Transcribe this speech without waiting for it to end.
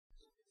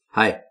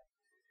Hi,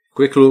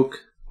 quick look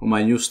on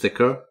my new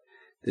sticker.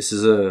 This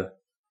is a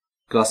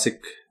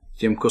classic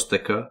Tiemco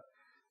sticker,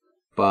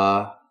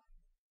 but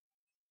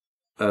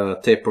a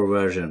taper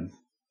version.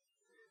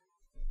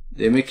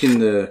 They're making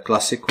the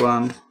classic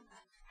one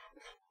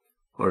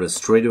or the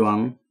straight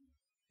one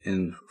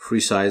in 3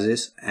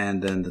 sizes,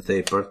 and then the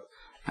tapered,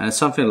 and it's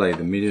something like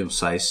the medium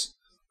size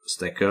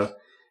sticker.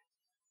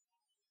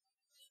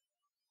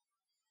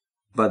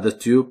 But the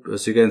tube,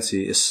 as you can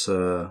see, is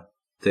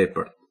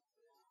tapered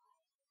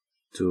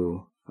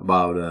to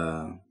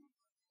about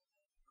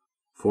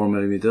 4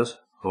 millimeters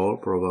hole,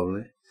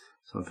 probably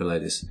something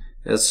like this.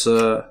 It's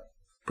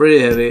pretty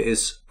heavy,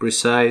 it's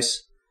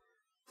precise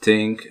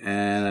thing,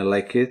 and I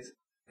like it.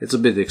 It's a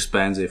bit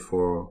expensive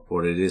for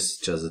what it is,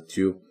 just a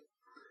tube.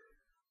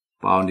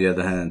 But on the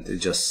other hand,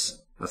 it's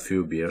just a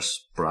few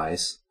beers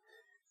price,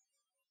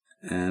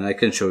 and I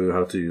can show you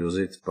how to use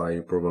it, but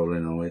you probably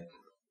know it.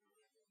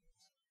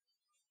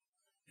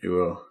 You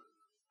will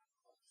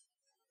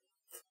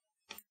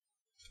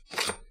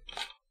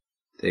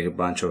take a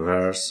bunch of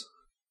hairs.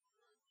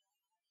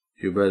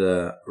 You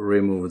better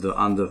remove the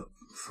under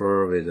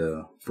fur with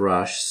a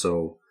brush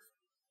so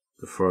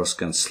the furs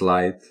can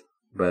slide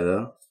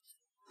better,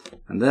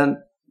 and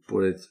then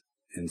put it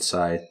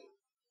inside.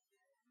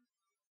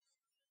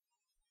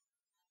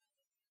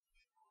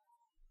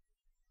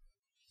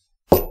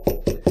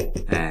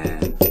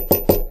 And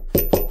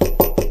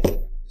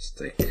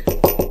stick.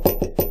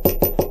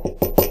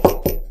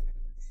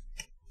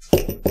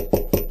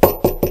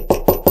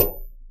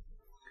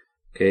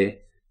 Okay,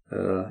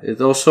 it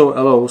also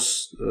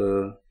allows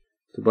to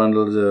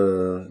bundle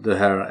the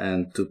hair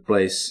and to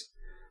place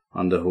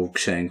on the hook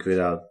shank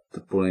without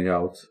the pulling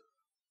out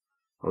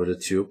of the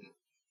tube.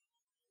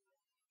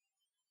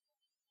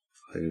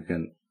 So you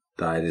can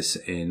tie this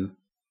in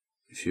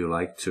if you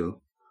like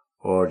to,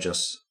 or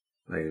just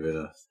like with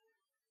a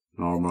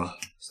normal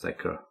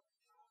sticker,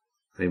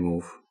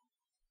 remove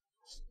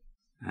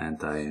and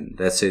tie in.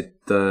 That's it.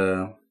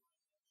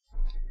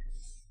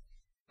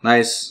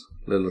 Nice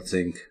little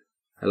thing.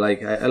 I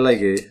like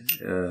it,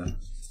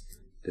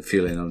 the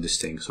feeling of this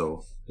thing,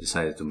 so I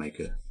decided to make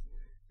a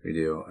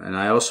video. And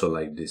I also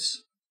like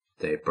this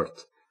tapered.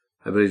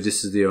 I believe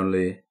this is the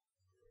only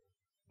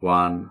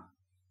one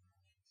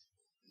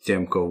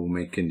Tiemco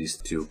making these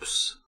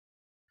tubes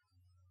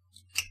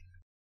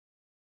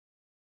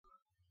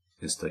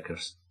and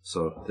stickers.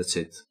 So that's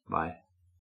it. Bye.